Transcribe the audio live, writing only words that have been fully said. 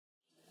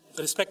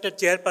Respected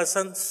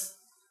chairpersons,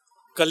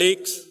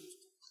 colleagues,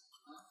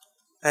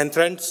 and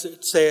friends,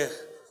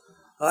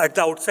 at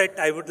the outset,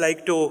 I would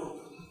like to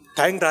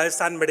thank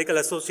Rajasthan Medical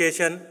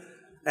Association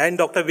and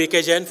Dr.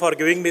 V.K. Jain for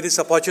giving me this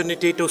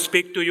opportunity to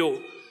speak to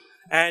you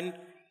and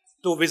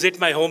to visit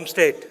my home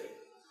state.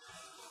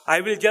 I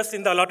will just,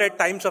 in the allotted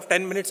times of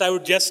 10 minutes, I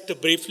would just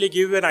briefly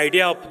give you an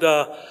idea of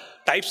the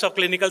types of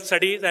clinical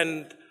studies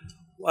and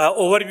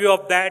overview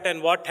of that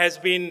and what has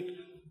been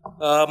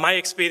my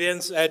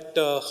experience at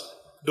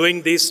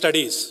doing these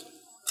studies.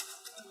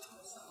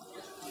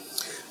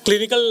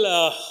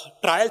 Clinical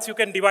trials you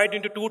can divide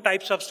into two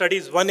types of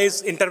studies. One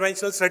is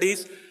interventional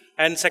studies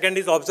and second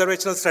is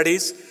observational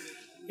studies.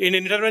 In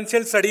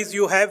interventional studies,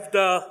 you have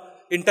the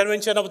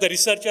intervention of the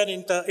researcher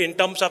in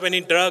terms of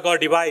any drug or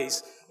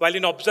device, while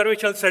in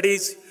observational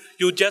studies,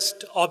 you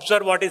just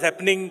observe what is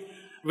happening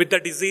with the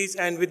disease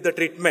and with the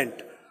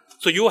treatment.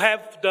 So you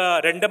have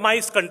the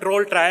randomized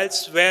control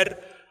trials where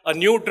a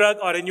new drug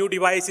or a new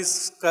device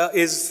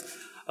is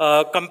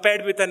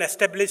compared with an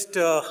established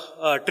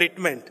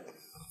treatment.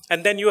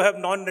 And then you have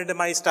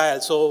non-randomized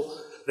trials. So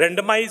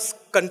randomized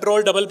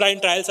controlled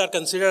double-blind trials are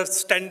considered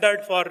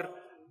standard for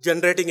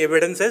generating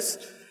evidences.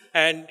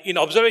 And in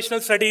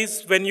observational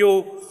studies, when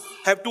you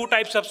have two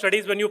types of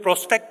studies, when you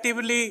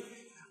prospectively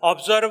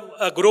observe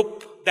a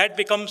group, that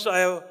becomes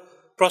a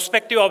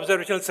prospective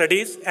observational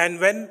studies. And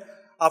when,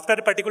 after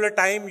a particular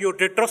time, you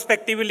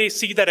retrospectively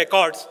see the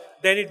records,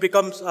 then it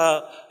becomes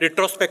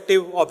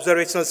retrospective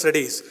observational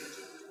studies.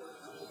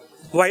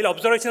 While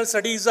observational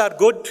studies are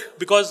good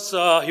because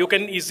you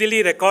can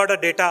easily record a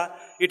data,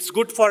 it's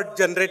good for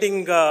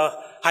generating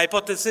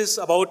hypotheses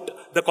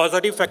about the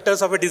causative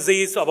factors of a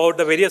disease, about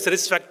the various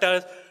risk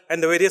factors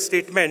and the various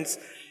treatments.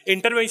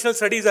 Interventional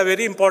studies are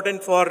very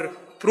important for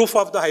proof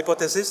of the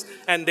hypothesis,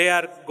 and they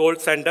are gold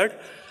standard.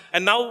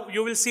 And now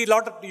you will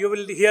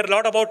hear a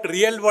lot about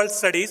real-world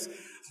studies,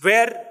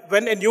 where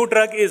when a new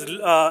drug is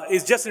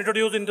just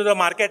introduced into the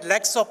market,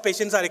 lakhs of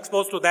patients are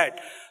exposed to that.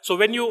 So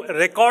when you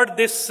record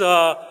this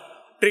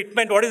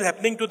treatment, what is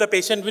happening to the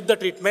patient with the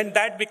treatment,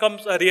 that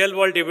becomes a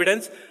real-world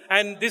evidence.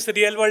 And this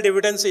real-world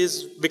evidence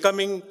is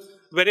becoming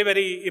very,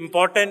 very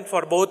important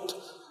for both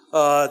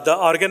the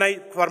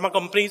organized pharma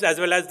companies as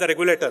well as the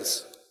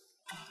regulators.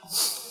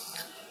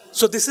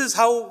 So this is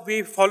how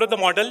we follow the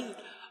model.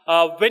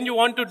 When you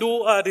want to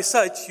do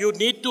research, you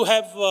need to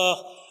have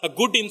a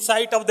good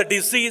insight of the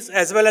disease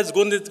as well as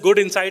good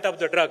insight of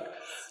the drug.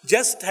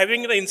 Just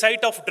having the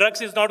insight of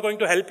drugs is not going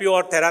to help you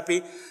or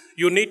therapy.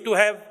 You need to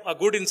have a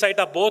good insight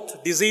of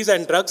both disease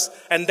and drugs,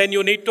 and then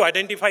you need to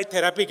identify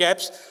therapy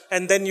gaps,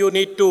 and then you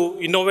need to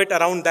innovate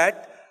around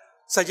that,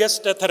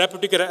 suggest a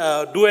therapeutic,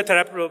 do a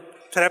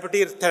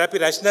therapy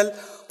rationale,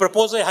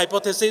 propose a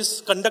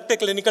hypothesis, conduct a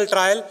clinical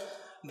trial,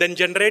 then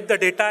generate the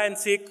data and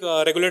seek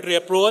regulatory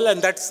approval,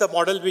 and that's the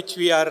model which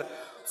we are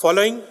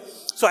following.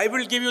 So I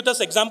will give you this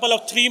example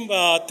of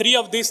three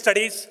of these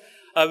studies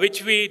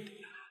which we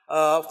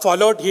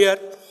followed here.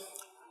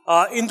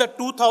 In the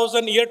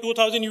year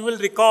 2000, you will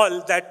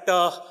recall that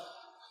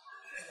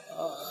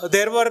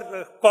there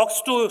were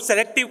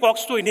selective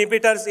COX-2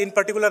 inhibitors, in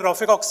particular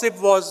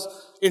rofecoxib was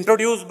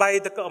introduced by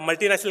the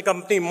multinational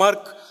company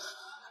Merck.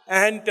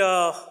 And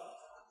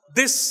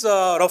this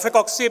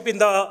rofecoxib in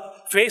the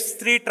phase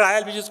 3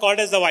 trial, which is called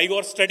as the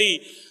Vigor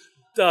study,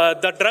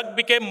 the drug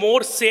became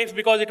more safe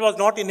because it was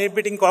not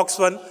inhibiting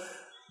COX-1.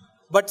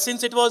 But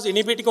since it was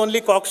inhibiting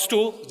only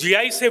COX-2,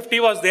 GI safety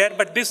was there,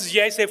 but this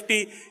GI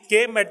safety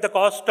came at the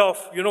cost of,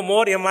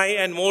 more MI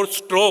and more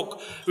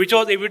stroke, which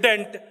was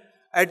evident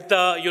at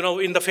the,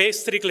 in the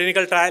phase 3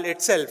 clinical trial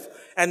itself.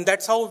 And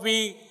that's how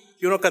we,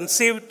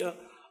 conceived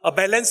a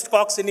balanced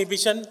COX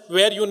inhibition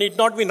where you need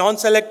not be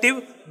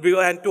non-selective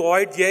and to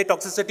avoid GI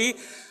toxicity,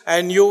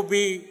 and you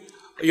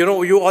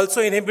also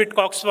inhibit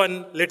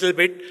COX-1 little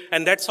bit,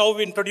 and that's how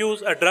we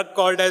introduced a drug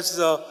called as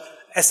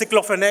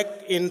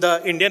aceclofenac in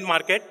the Indian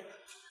market.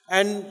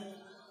 And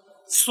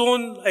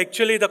soon,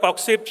 actually, the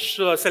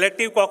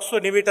selective COX-2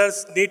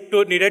 inhibitors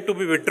needed to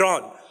be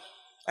withdrawn.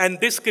 And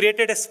this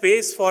created a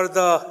space for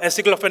the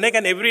aceclofenac,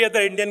 and every other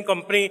Indian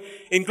company,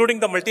 including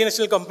the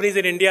multinational companies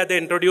in India, they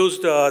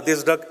introduced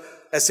this drug,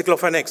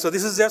 aceclofenac. So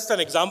this is just an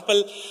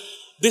example.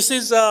 This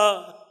is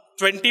a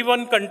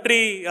 21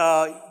 country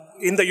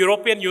in the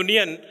European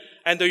Union,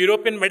 and the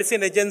European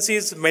Medicine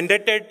Agencies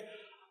mandated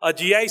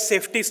GI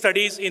safety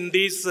studies in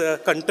these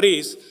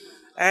countries.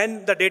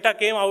 And the data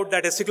came out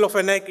that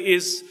aceclofenac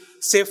is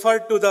safer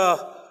to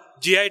the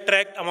GI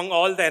tract among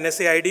all the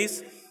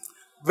NSAIDs,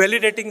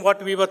 validating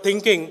what we were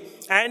thinking.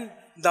 And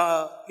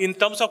in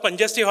terms of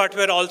congestive heart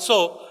failure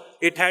also,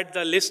 it had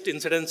the least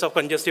incidence of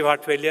congestive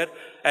heart failure.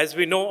 As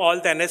we know, all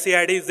the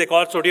NSAIDs, they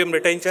cause sodium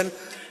retention,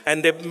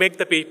 and they make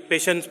the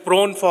patients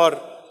prone for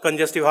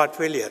congestive heart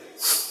failure.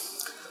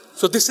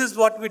 So this is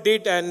what we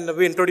did, and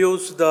we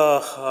introduced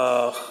the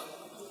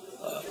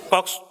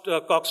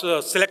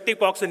selective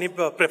COX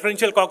inhibitor,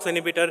 preferential COX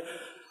inhibitor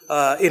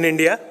in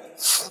India.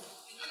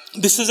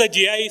 This is a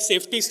GI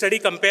safety study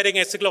comparing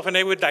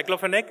aceclofenac with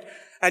diclofenac.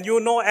 And you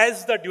know,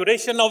 as the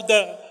duration of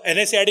the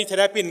NSAID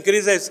therapy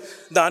increases,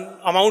 the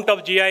amount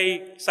of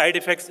GI side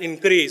effects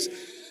increase.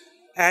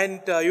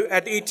 And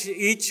at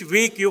each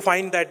week, you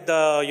find that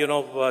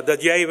the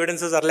GI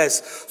evidences are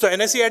less. So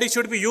NSAID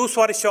should be used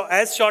for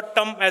as short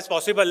term as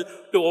possible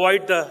to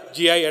avoid the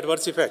GI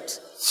adverse effects.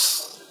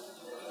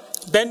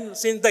 Then,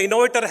 since the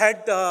innovator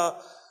had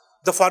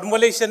the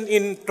formulation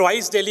in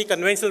twice daily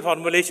conventional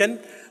formulation,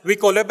 we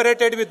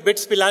collaborated with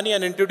BITS Pilani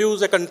and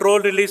introduced a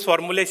controlled release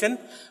formulation,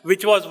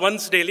 which was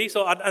once daily.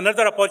 So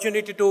another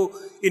opportunity to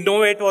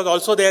innovate was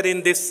also there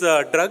in this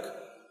drug.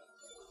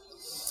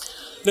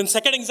 Then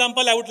second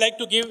example I would like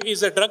to give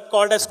is a drug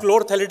called as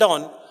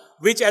chlorthalidone,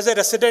 which as a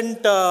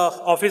resident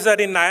officer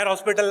in Nair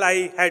Hospital,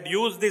 I had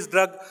used this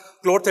drug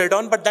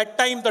chlorthalidone, but that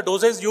time the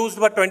doses used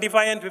were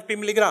 25 and 50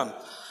 milligram.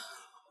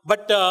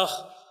 But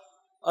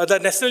the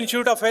National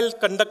Institute of Health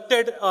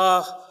conducted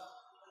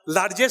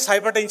largest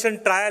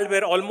hypertension trial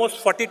where almost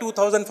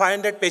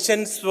 42,500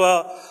 patients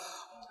were.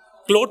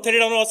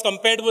 Chlorthalidone was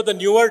compared with the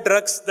newer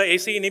drugs, the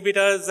AC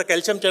inhibitors, the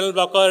calcium channel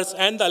blockers,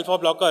 and the alpha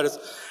blockers.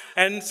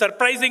 And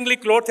surprisingly,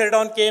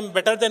 chlorthalidone came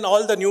better than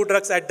all the new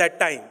drugs at that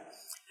time.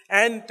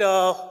 And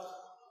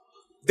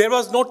there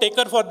was no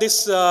taker for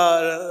this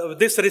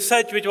this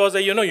research, which was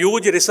a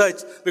huge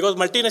research, because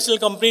multinational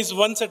companies,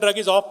 once a drug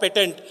is off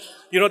patent,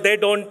 they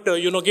don't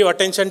give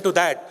attention to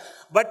that.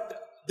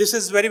 But this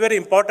is very, very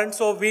important.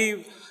 So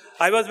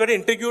I was very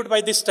intrigued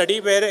by this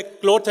study where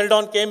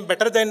chlorthalidone came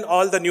better than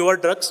all the newer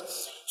drugs.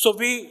 So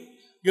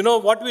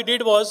what we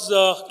did was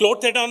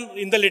chlorthalidone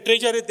in the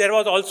literature, there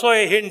was also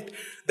a hint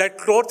that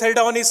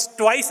chlorthalidone is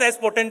twice as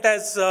potent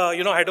as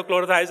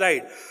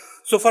hydrochlorothiazide.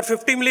 So for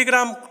 50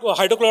 milligram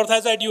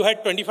hydrochlorothiazide, you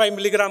had 25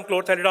 milligram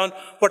chlorthalidone.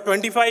 For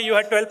 25, you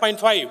had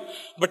 12.5.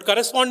 But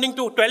corresponding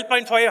to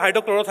 12.5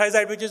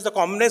 hydrochlorothiazide, which is the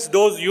commonest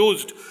dose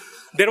used,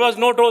 there was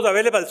no dose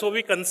available. So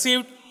we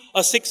conceived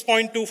a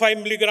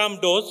 6.25 milligram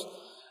dose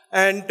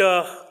and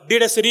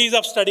did a series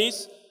of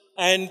studies.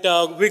 And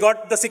we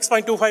got the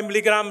 6.25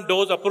 milligram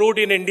dose approved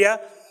in India,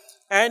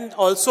 and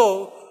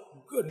also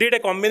did a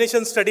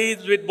combination study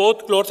with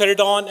both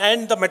chlorthalidone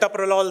and the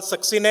metoprolol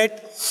succinate.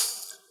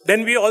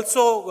 Then we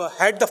also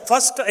had the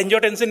first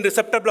angiotensin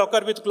receptor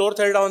blocker with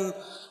chlorthalidone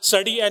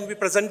study, and we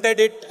presented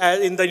it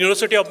in the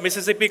University of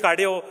Mississippi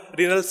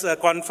Cardio-Renal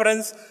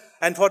Conference.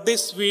 And for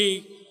this,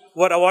 we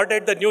were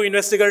awarded the New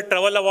Investigator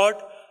Travel Award,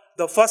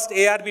 the first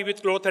ARB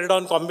with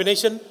chlorthalidone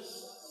combination.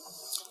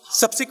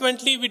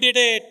 Subsequently, we did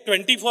a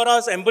 24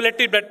 hours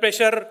ambulatory blood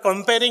pressure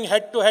comparing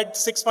head-to-head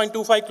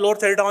 6.25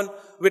 chlorthalidone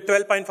with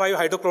 12.5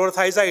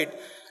 hydrochlorothiazide.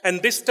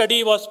 And this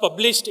study was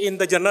published in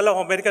the Journal of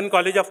American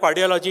College of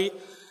Cardiology.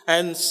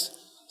 And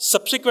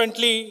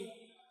subsequently,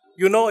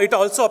 it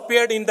also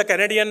appeared in the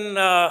Canadian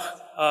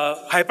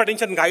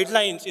hypertension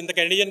guidelines in the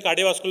Canadian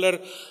Cardiovascular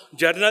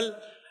Journal.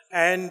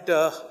 And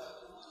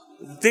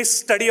this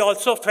study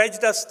also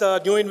fetched us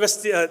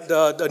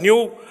the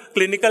new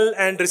Clinical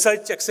and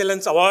Research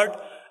Excellence Award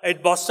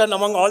at Boston.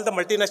 Among all the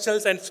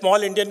multinationals, and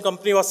small Indian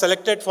company was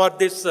selected for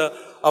this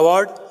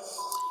award.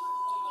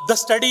 The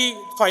study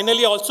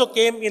finally also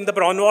came in the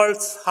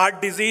Braunwald's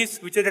heart disease,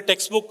 which is a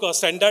textbook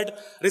standard.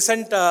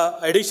 Recent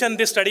edition,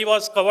 this study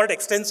was covered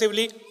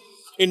extensively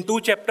in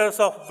 2 chapters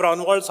of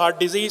Braunwald's heart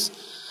disease.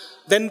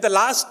 Then the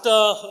last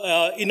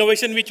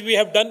innovation which we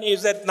have done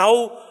is that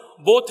now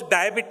both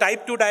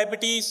type 2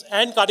 diabetes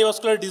and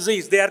cardiovascular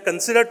disease, they are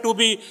considered to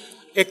be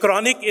a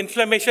chronic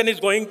inflammation is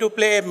going to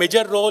play a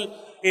major role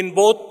in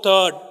both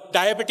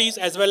diabetes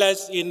as well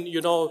as in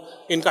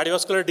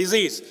cardiovascular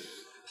disease.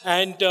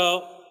 And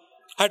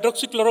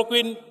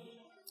hydroxychloroquine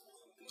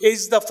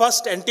is the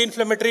first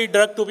anti-inflammatory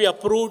drug to be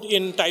approved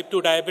in type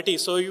 2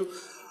 diabetes.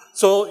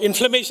 So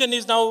inflammation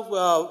is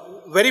now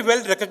very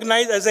well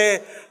recognized as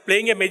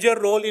playing a major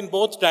role in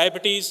both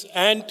diabetes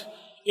and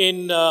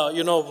in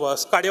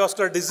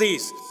cardiovascular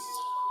disease.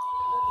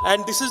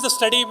 And this is the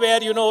study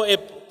where a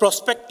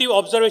prospective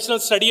observational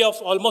study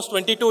of almost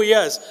 22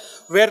 years,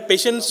 where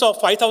patients of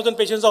 5,000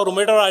 patients of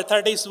rheumatoid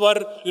arthritis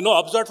were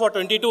observed for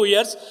 22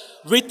 years.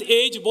 With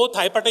age, both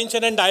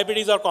hypertension and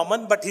diabetes are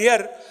common, but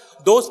here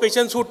those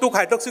patients who took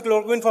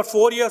hydroxychloroquine for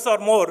 4 years or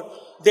more,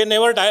 they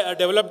never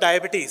developed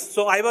diabetes.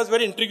 So I was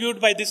very intrigued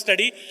by this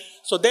study.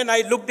 So then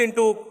I looked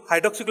into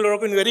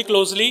hydroxychloroquine very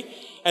closely,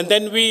 and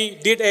then we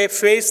did a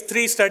phase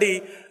 3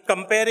 study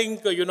comparing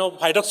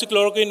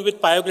hydroxychloroquine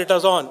with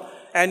pioglitazone.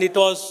 And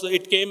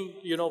it came,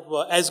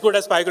 as good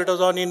as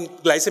pioglitazone in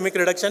glycemic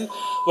reduction,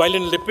 while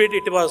in lipid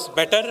it was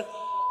better.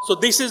 So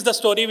this is the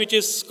story which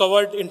is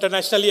covered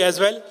internationally as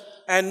well.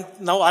 And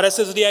now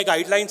RSSDI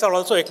guidelines are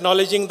also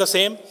acknowledging the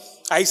same.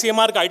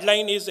 ICMR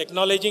guideline is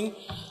acknowledging.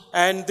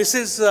 And this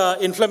is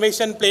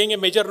inflammation playing a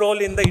major role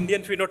in the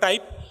Indian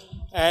phenotype.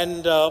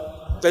 And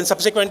then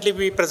subsequently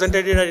we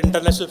presented it at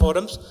international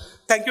forums.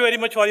 Thank you very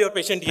much for your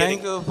patient hearing.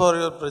 Thank you for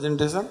your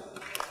presentation.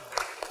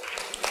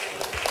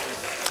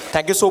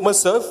 Thank you so much,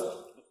 sir.